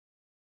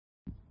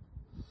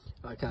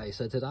Okay,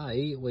 so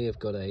today we have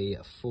got a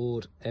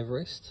Ford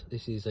Everest.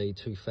 This is a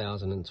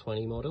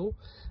 2020 model,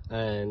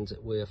 and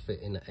we're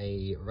fitting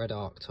a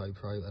Redarc Tow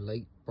Pro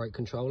Elite brake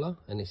controller,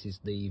 and this is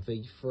the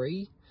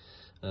V3,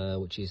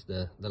 which is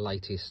the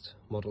latest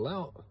model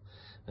out.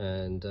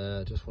 And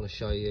just want to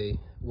show you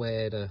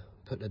where to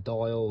put the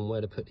dial and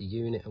where to put the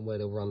unit and where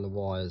to run the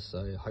wires.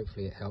 So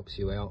hopefully it helps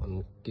you out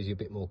and gives you a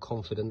bit more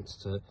confidence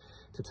to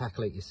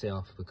tackle it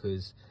yourself,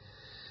 because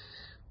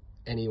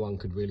anyone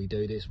could really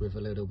do this with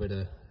a little bit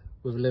of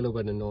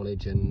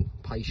knowledge and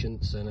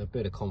patience and a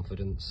bit of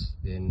confidence.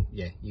 Then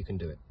yeah, you can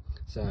do it.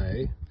 So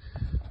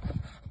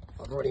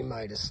I've already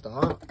made a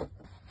start.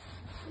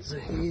 So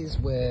here's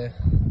where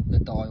the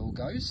dial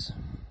goes,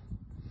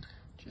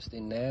 just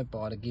in there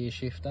by the gear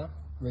shifter.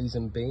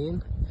 Reason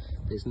being,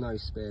 there's no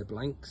spare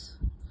blanks.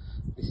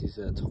 This is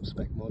a top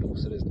spec model,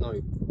 so there's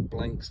no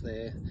blanks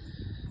there.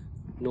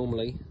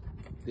 Normally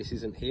this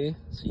isn't here,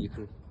 so you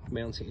can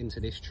mount it into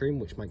this trim,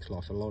 which makes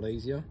life a lot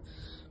easier.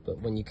 But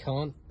when you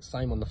can't,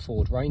 same on the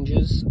Ford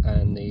Rangers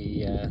and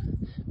the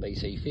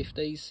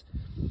BC50s,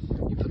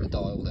 you put the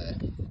dial there.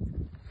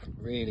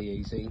 Really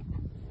easy.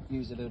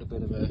 Use a little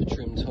bit of a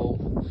trim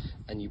tool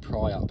and you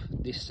pry up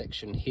this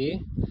section here,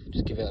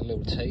 just give it a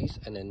little tease,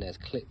 and then there's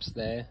clips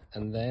there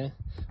and there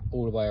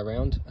all the way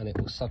around, and it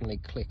will suddenly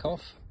click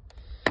off,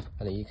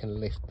 and then you can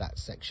lift that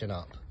section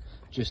up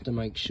just to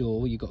make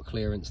sure you got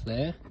clearance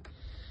there.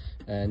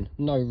 And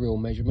no real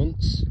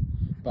measurements,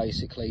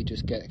 basically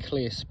just get a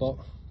clear spot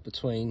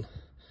between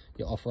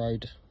your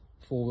off-road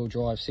four-wheel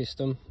drive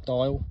system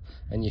dial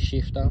and your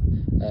shifter,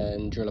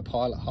 and drill a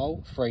pilot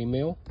hole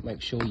 3mm.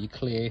 Make sure you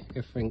clear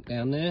everything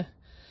down there,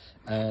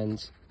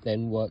 and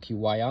then work your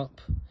way up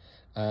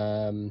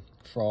from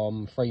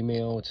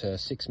 3mm to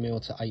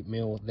 6mm to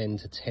 8mm, then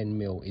to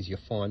 10mm is your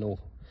final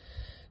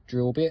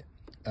drill bit.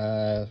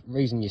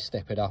 Reason you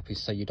step it up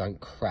is so you don't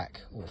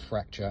crack or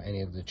fracture any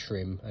of the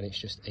trim, and it's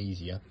just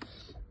easier.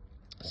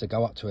 So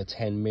go up to a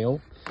 10mm,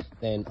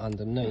 then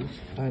underneath,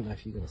 I don't know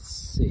if you're going to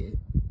see it,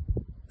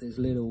 there's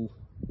little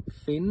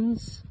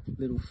fins,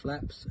 little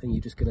flaps, and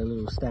you just get a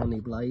little Stanley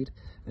blade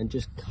and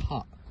just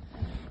cut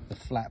the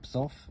flaps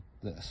off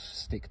that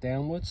stick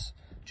downwards,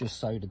 just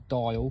so the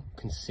dial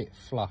can sit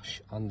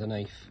flush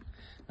underneath.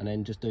 And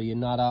then just do your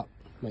nut up,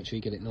 make sure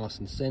you get it nice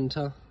and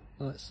centre,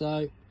 like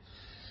so,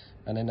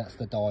 and then that's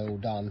the dial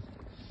done.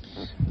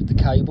 With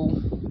the cable,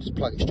 just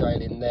plug it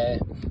straight in there,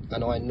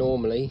 and I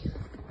normally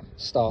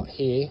start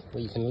here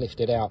where you can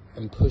lift it out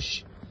and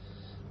push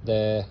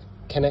the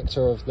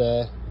connector of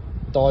the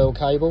dial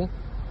cable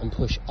and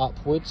push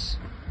upwards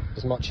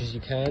as much as you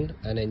can,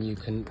 and then you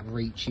can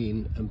reach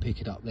in and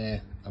pick it up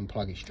there and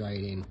plug it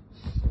straight in.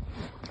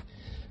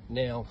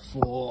 Now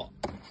for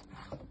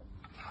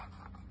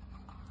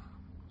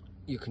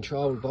your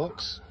control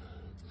box,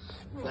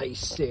 they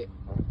sit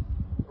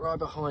right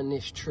behind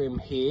this trim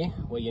here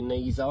where your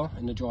knees are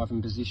in the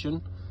driving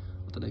position.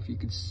 I don't know if you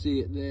can see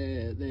it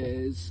there.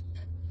 There's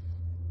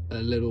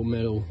a little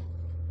metal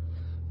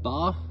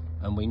bar,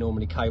 and we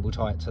normally cable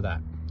tie it to that.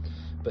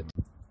 But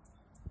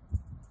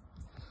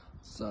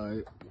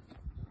so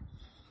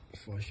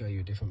if I show you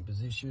a different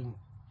position,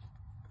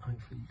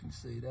 hopefully you can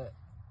see that.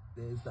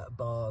 There's that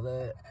bar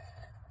there,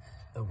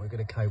 and we're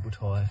going to cable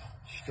tie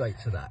straight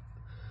to that.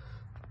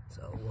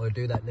 So I'll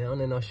do that now,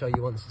 and then I'll show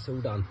you once it's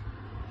all done.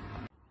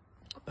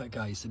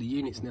 Okay, so the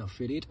unit's now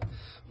fitted.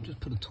 I'll just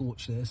put a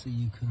torch there so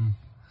you can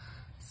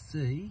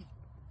see.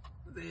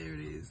 There it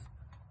is,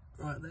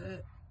 right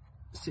there,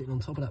 sitting on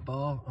top of that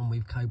bar, and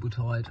we've cable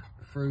tied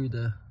through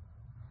the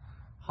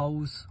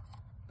holes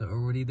that are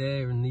already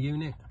there in the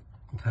unit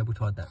and cable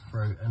tied that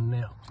through, and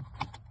now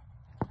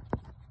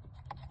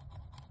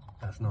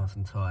that's nice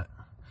and tight.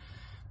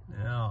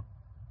 Now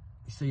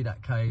you see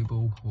that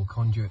cable or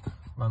conduit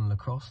running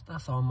across,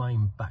 that's our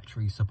main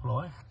battery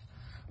supply.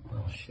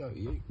 I'll show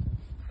you.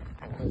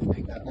 I'll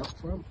pick that up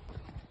from.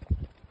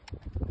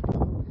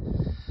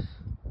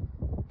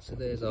 So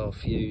there's our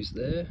fuse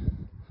there.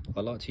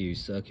 I like to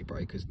use circuit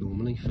breakers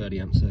normally, 30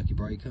 amp circuit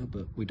breaker,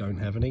 but we don't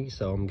have any,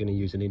 so I'm going to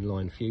use an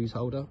inline fuse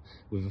holder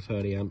with a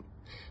 30 amp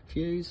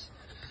fuse.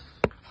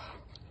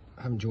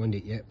 I haven't joined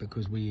it yet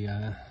because we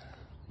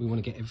want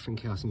to get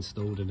everything else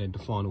installed, and then the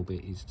final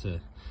bit is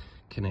to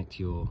connect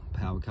your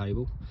power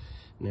cable.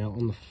 Now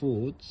on the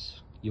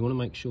Fords, you want to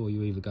make sure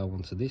you either go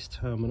onto this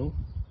terminal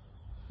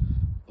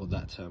or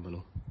that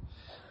terminal,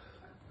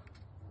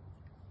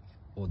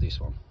 or this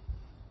one,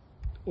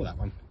 or that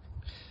one.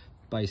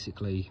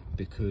 Basically,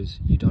 because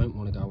you don't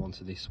want to go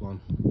onto this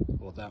one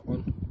or that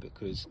one,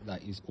 because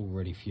that is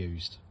already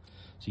fused.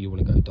 So you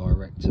want to go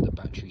direct to the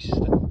battery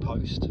system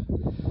post,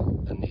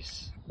 and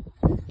this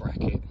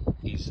bracket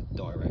is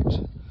direct,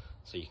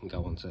 so you can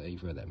go onto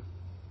either of them.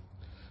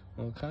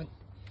 Okay,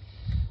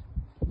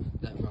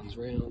 that runs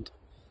round,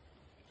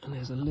 and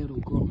there's a little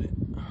grommet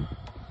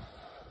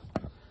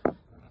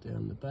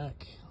down the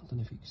back. I don't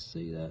know if you can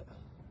see that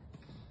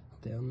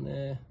down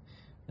there,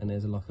 and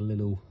there's like a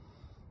little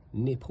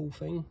nipple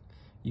thing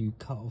you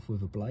cut off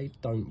with a blade.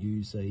 Don't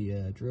use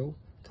a drill,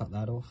 cut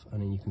that off,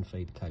 and then you can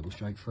feed the cable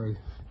straight through.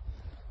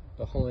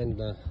 Behind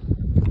the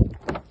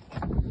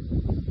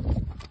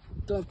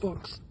glove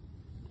box.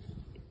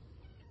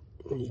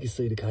 And you can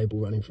see the cable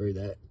running through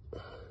there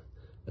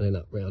and then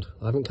up round.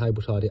 I haven't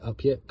cable tied it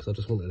up yet because I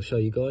just wanted to show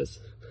you guys.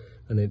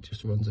 And then it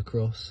just runs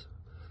across.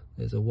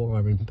 There's a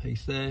wiring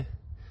piece there,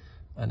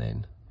 and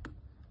then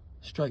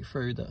straight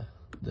through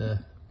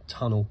the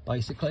tunnel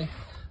basically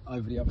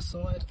over the other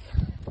side.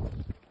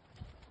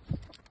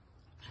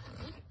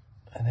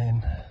 And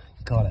then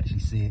you can't actually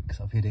see it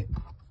because I've hid it.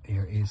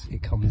 Here it is,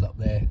 it comes up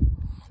there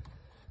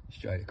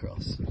straight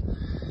across.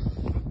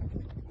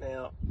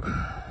 Now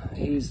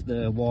here's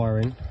the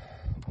wiring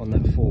on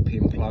that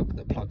 4-pin plug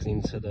that plugs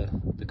into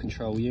the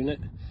control unit.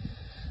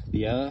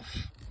 The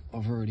earth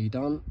I've already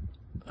done,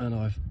 and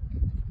I've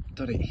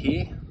done it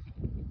here,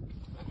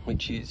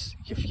 which is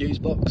your fuse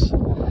box.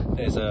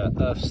 There's a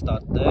earth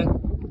stud there.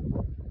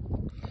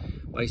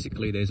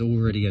 Basically there's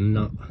already a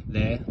nut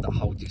there that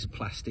holds this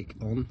plastic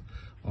on.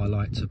 I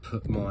like to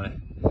put my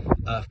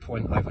earth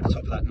point over the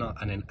top of that nut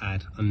and then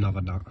add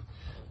another nut.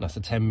 That's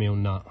a 10mm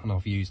nut, and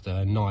I've used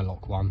a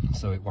nylock one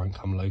so it won't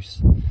come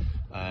loose.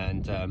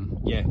 And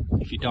yeah,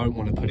 if you don't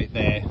want to put it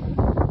there,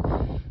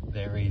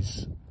 there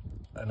is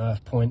an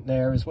earth point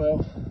there as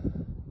well.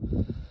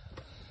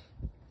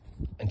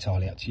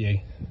 Entirely up to you.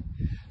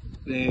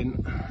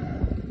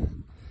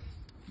 Then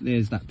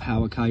there's that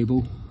power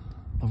cable.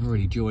 I've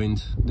already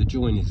joined, the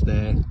join is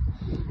there,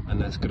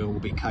 and that's going to all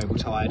be cable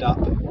tied up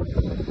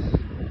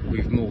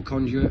with more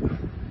conduit.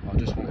 I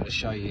just wanted to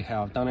show you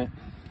how I've done it.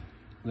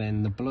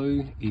 Then the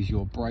blue is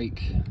your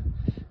brake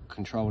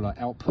controller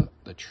output,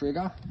 the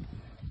trigger,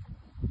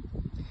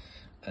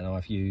 and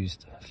I've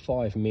used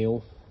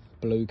 5mm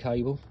blue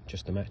cable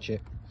just to match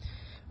it.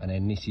 And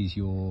then this is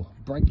your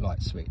brake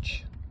light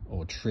switch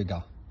or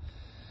trigger,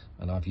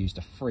 and I've used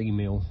a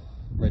 3mm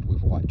red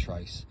with white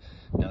trace.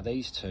 Now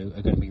these two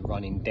are going to be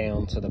running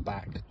down to the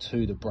back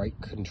to the brake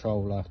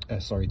controller,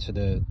 to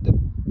the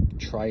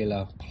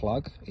trailer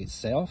plug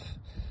itself,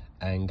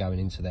 and going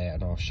into there,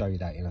 and I'll show you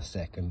that in a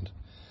second.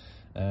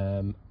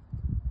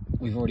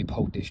 We've already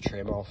pulled this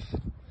trim off,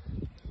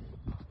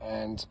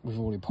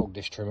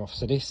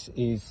 so this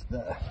is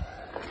the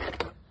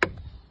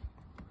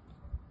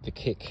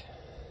kick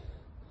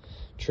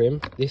trim.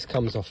 This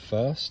comes off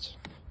first.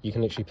 You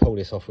can literally pull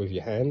this off with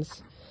your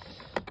hands,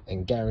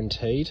 and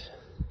guaranteed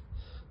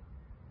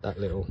that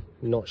little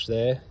notch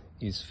there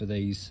is for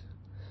these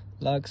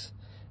lugs.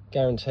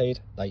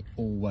 Guaranteed they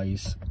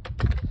always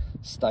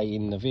stay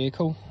in the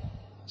vehicle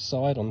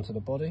side onto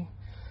the body,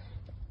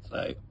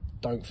 so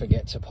don't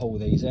forget to pull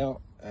these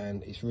out,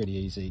 and it's really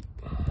easy.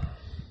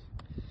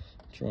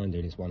 Try and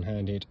do this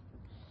one-handed,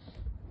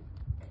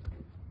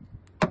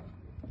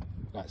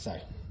 like so.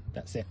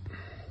 That's it.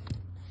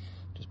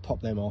 Just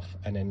pop them off,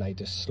 and then they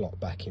just slot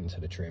back into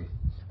the trim.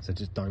 So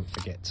just don't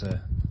forget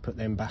to put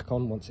them back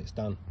on once it's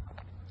done.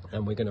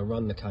 And we're going to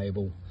run the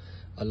cable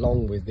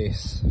along with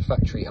this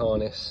factory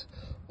harness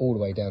all the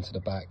way down to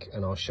the back,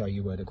 and I'll show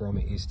you where the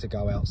grommet is to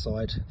go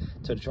outside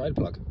to the trailer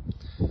plug.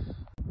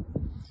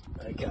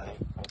 Okay,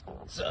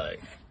 so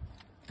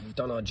we've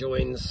done our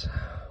joins.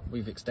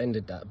 We've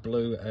extended that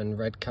blue and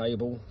red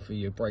cable for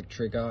your brake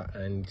trigger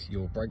and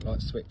your brake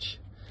light switch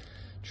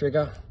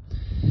trigger.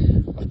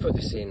 I've put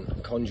this in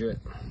conduit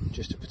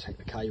just to protect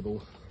the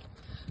cable.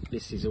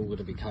 This is all going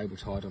to be cable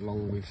tied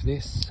along with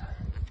this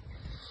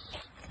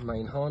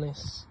main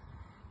harness.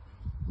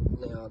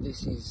 Now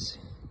this is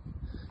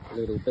a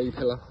little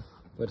B-pillar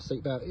where the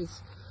seat belt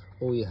is.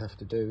 All you have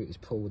to do is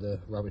pull the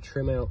rubber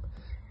trim out,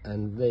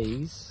 and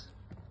these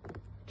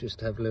just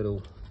have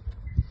little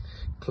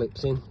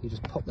clips in. You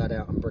just pop that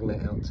out and bring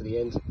that out to the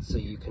end so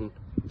you can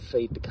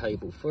feed the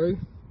cable through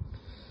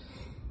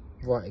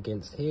right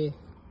against here,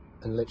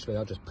 and literally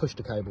I just pushed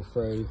the cable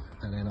through,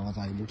 and then I was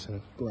able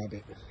to grab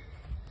it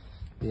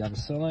the other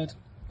side.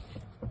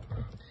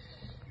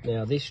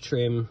 Now this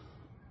trim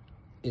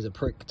is a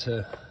prick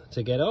to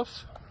get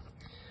off.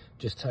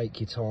 Just take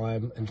your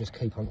time and just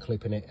keep on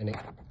clipping it, and it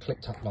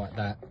clipped up like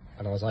that,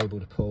 and I was able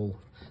to pull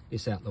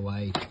this out the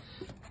way,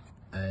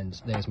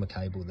 and there's my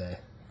cable there.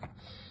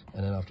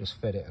 And then I've just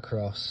fed it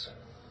across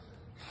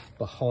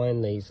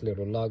behind these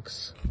little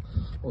lugs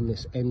on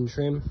this end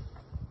trim,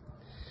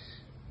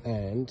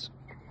 and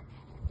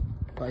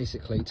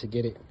basically to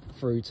get it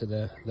through to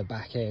the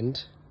back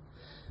end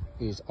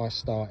is I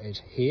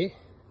started here,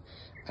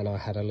 and I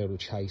had a little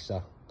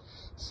chaser,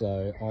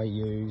 so I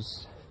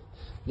used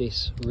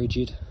this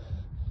rigid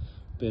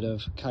bit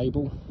of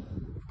cable.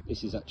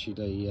 This is actually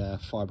the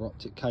fibre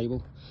optic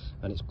cable,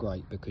 and it's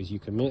great because you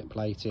can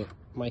manipulate it,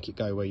 make it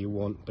go where you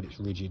want, but it's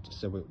rigid,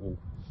 so it will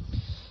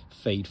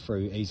feed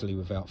through easily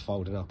without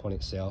folding up on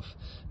itself.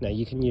 Now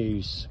you can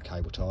use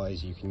cable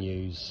ties, you can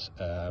use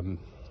a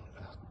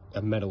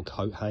metal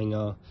coat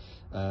hanger,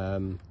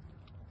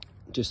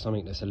 just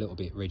something that's a little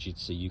bit rigid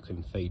so you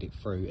can feed it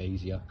through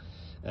easier.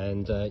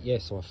 And yeah,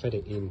 so I fed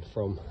it in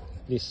from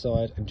this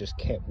side and just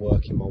kept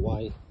working my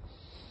way.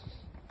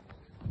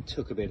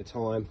 Took a bit of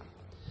time.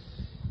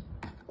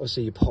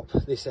 Obviously you pop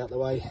this out the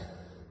way,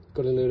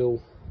 got a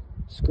little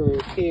screw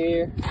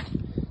here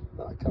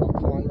that I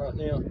can't find right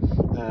now.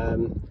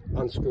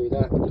 Unscrew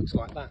that, it looks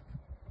like that.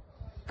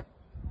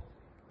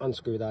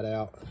 Unscrew that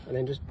out and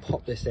then just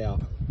pop this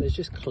out. There's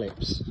just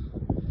clips,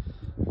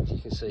 as you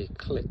can see,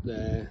 clip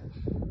there.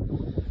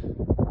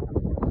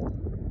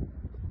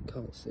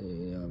 Can't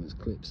see, there's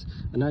clips,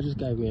 and that just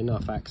gave me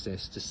enough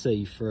access to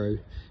see through.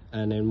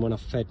 And then when I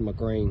fed my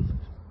green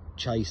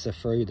chaser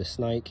through the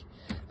snake,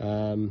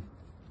 I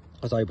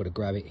was able to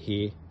grab it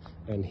here,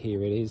 and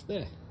here it is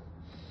there.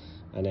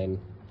 And then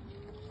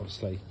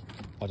obviously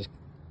I just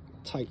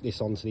take this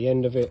onto the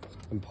end of it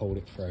and pulled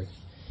it through.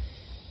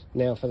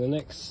 Now for the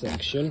next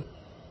section,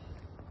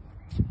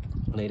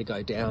 I need to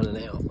go down and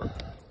out,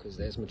 because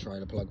there's my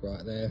trailer plug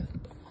right there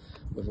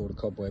with all the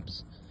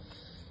cobwebs.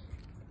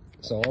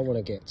 So I want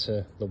to get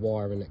to the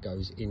wiring that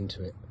goes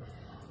into it.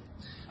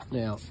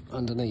 Now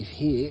underneath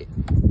here,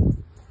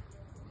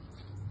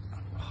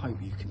 I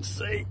hope you can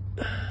see,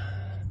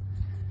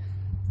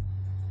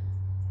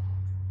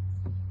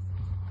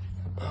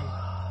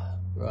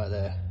 right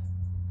there,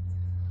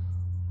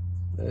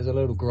 there's a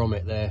little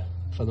grommet there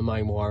for the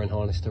main wiring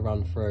harness to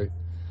run through.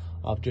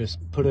 I've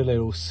just put a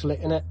little slit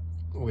in it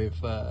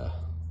with a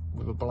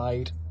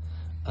blade,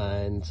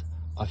 and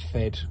I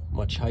fed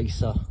my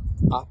chaser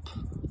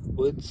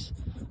upwards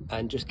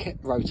and just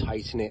kept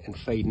rotating it and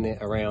feeding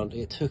it around.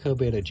 It took a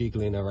bit of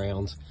jiggling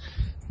around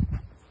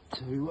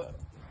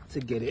to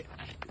get it,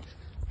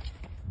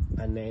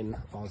 and then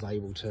I was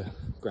able to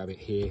grab it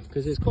here,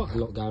 because there's quite a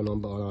lot going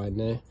on behind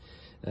there,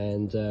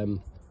 and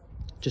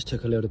just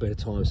took a little bit of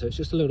time. So it's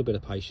just a little bit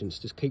of patience,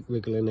 just keep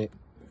wriggling it,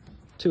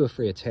 2 or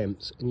 3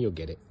 attempts and you'll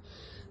get it.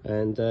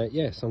 And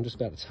yeah, so I'm just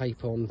about to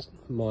tape on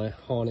my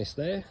harness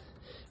there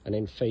and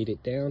then feed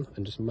it down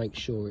and just make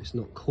sure it's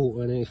not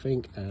caught on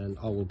anything, and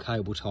I will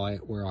cable tie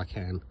it where I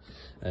can,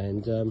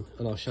 and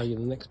I'll show you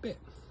the next bit.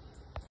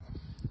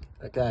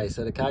 Okay,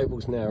 so the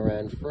cable's now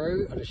ran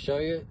through. I'll just show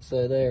you.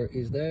 So there it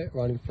is there,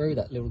 running through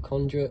that little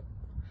conduit.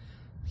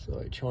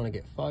 So trying to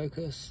get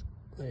focus,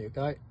 there you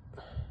go.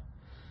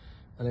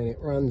 And then it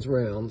runs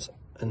round,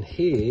 and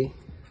here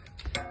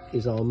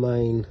is our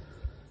main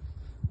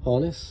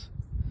harness,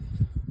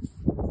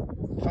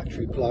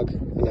 factory plug,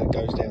 and that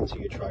goes down to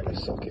your trailer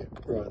socket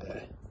right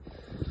there,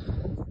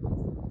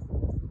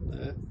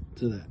 there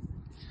to that.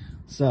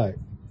 So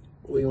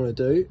what you want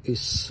to do is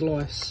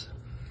slice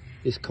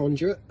this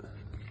conduit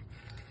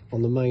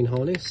on the main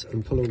harness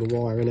and pull all the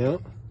wiring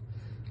out,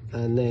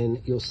 and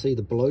then you'll see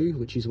the blue,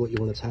 which is what you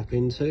want to tap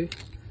into,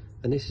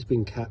 and this has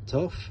been capped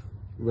off,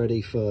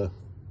 ready for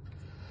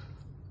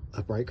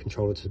a brake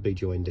controller to be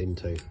joined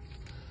into.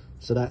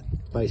 So that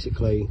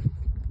basically,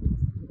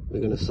 we're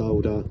going to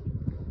solder,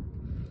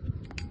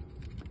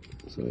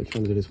 so I'm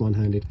trying to do this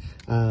one-handed,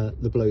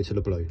 the blue to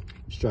the blue,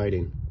 straight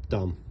in,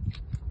 done.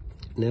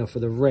 Now for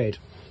the red,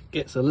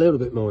 gets a little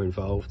bit more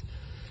involved.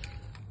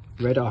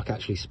 Redarc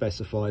actually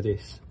specify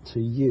this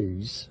to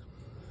use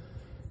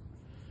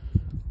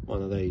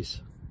one of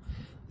these.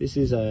 This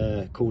is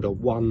called a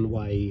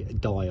one-way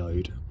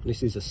diode.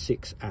 This is a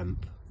 6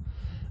 amp,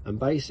 and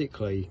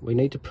basically we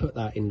need to put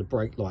that in the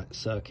brake light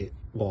circuit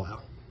wire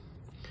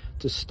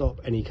to stop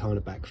any kind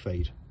of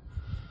backfeed.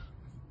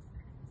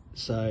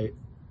 So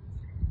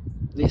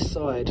this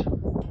side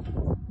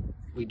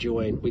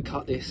we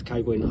cut this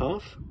cable in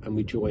half and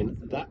we join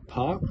that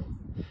part,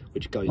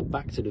 which goes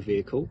back to the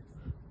vehicle,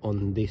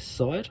 on this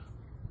side.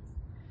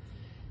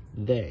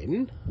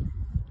 Then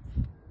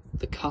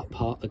the cut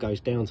part that goes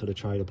down to the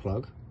trailer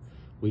plug,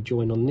 we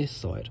join on this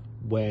side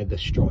where the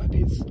stripe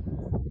is,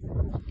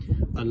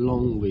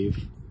 along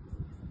with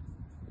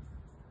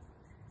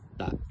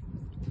that.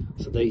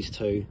 So these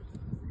two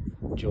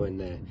join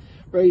there.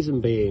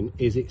 Reason being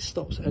is it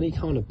stops any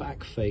kind of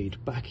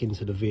backfeed back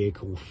into the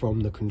vehicle from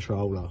the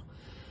controller,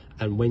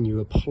 and when you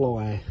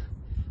apply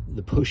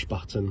the push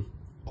button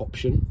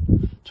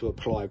option to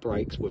apply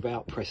brakes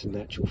without pressing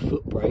the actual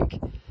foot brake,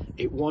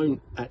 it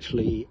won't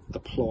actually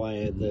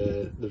apply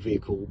the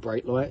vehicle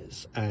brake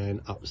lights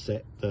and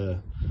upset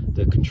the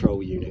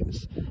control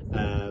units.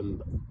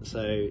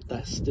 So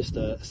that's just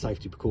a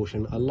safety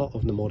precaution. A lot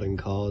of the modern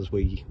cars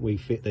we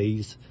fit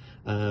these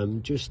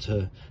just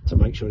to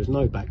make sure there's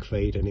no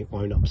backfeed and it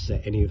won't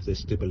upset any of the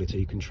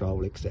stability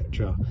control,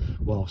 etc.,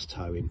 whilst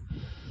towing.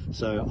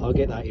 So I'll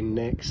get that in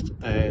next,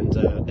 and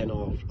then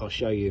I'll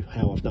show you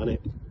how I've done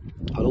it.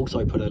 I'll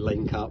also put a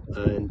link up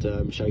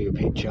and show you a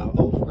picture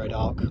of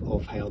Redarc,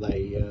 of how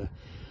they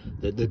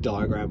the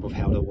diagram of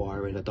how to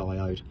wire in a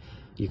diode.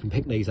 You can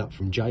pick these up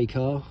from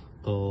J-Car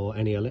or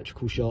any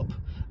electrical shop,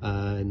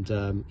 and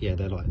yeah,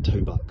 they're like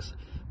 $2,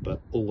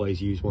 but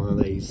always use one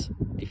of these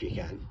if you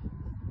can.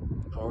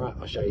 Alright,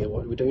 I'll show you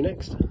what we do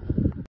next.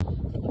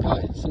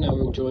 Okay, so now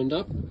we're all joined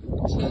up.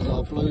 So there's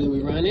our blue that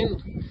we ran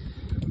in,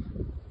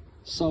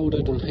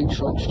 soldered and heat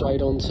shrunk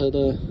straight onto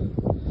the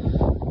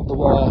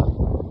wire,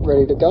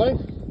 ready to go.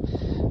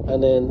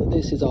 And then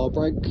this is our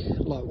brake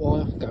light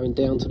wire going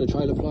down to the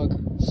trailer plug.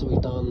 So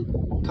we've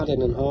done, cut it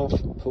in half,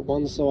 put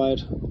one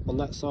side on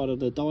that side of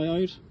the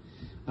diode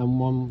and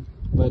one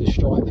where the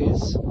stripe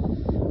is.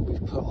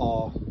 We've put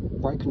our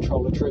brake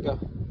controller trigger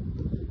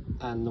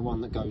and the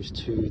one that goes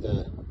to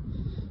the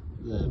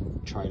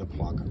trailer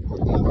plug on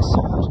the other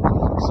side.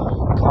 So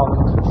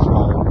current can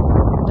flow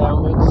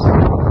downwards,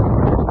 and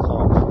it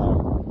can't flow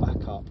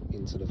back up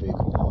into the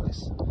vehicle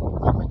harness.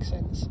 That makes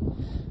sense.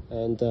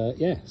 And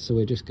yeah, so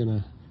we're just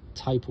gonna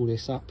tape all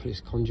this up, put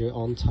this conduit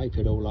on, tape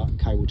it all up,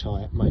 cable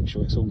tie it, make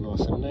sure it's all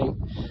nice and neat,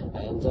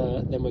 and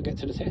then we'll get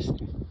to the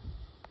testing.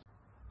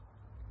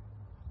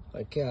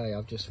 Okay,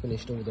 I've just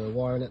finished all the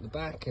wiring at the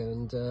back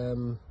and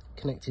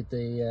connected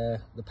the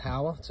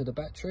power to the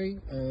battery,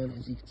 and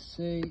as you can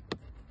see,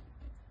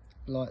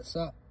 lights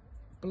up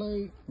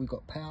blue, we've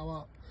got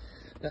power,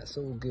 that's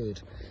all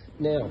good.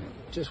 Now,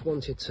 just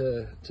wanted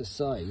to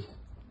say,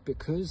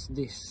 because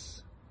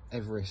this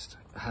Everest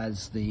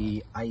has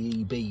the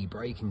AEB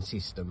braking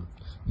system,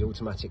 the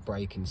automatic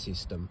braking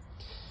system,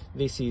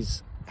 this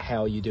is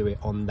how you do it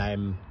on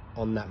them,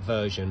 on that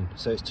version.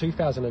 So it's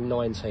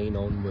 2019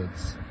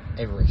 onwards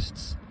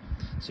Everests,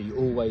 so you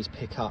always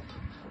pick up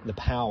the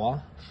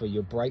power for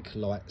your brake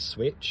light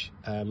switch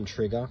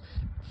trigger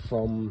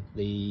from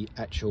the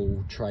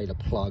actual trailer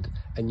plug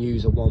and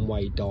use a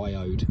one-way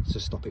diode to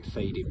stop it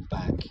feeding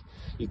back.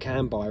 You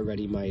can buy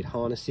ready-made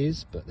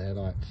harnesses, but they're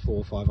like $400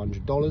 or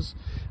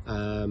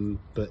 $500.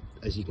 But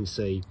as you can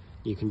see,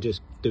 you can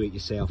just do it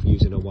yourself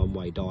using a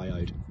one-way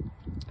diode.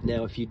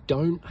 Now, if you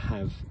don't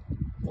have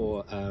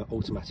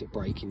automatic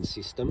braking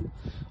system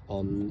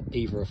on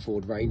either a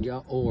Ford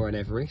Ranger or an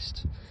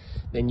Everest,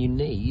 then you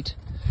need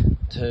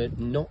to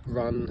not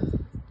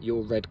run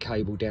your red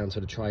cable down to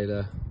the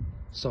trailer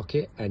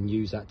socket and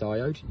use that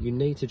diode. You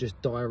need to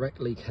just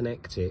directly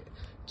connect it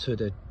to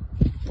the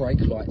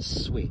brake light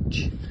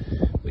switch,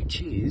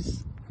 which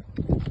is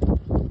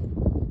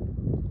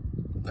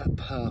that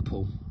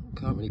purple.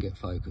 Can't really get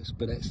focused,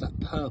 but it's that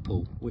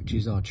purple which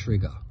is our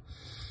trigger.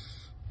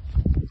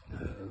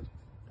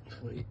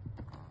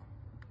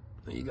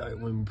 There you go,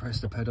 when we press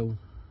the pedal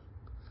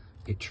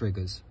it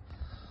triggers.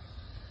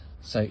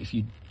 So if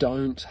you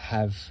don't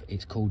have,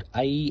 it's called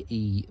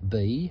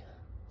AEB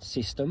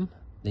System,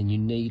 then you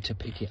need to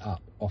pick it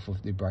up off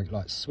of the brake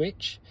light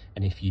switch,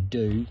 and if you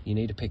do, you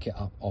need to pick it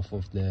up off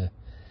of the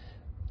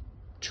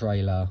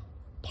trailer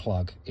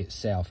plug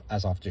itself,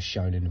 as I've just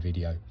shown in the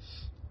video.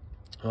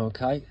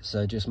 Okay,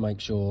 so just make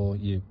sure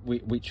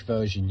which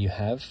version you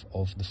have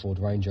of the Ford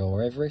Ranger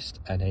or Everest,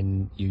 and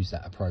then use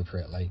that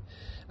appropriately.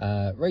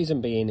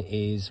 Reason being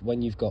is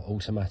when you've got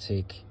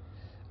automatic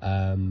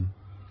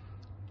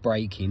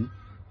braking,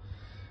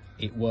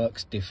 it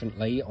works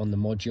differently on the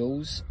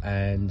modules,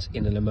 and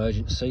in an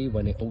emergency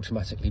when it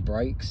automatically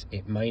brakes,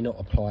 it may not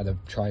apply the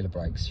trailer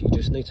brakes. You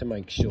just need to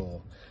make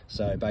sure.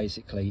 So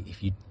basically,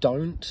 if you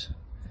don't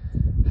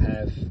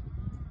have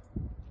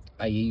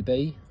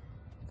AEB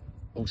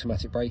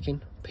automatic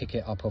braking, pick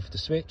it up off the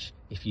switch.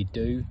 If you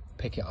do,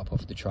 pick it up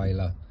off the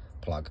trailer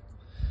plug.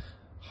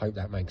 Hope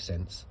that makes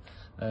sense.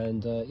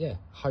 And yeah,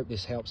 hope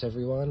this helps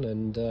everyone,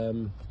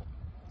 and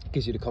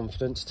gives you the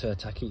confidence to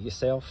attack it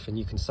yourself, and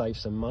you can save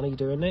some money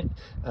doing it.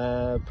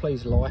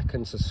 Please like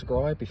and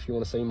subscribe if you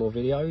want to see more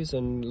videos,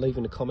 and leave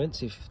in the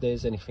comments if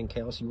there's anything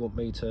else you want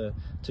me to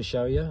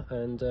show you,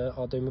 and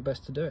I'll do my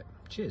best to do it.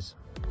 Cheers.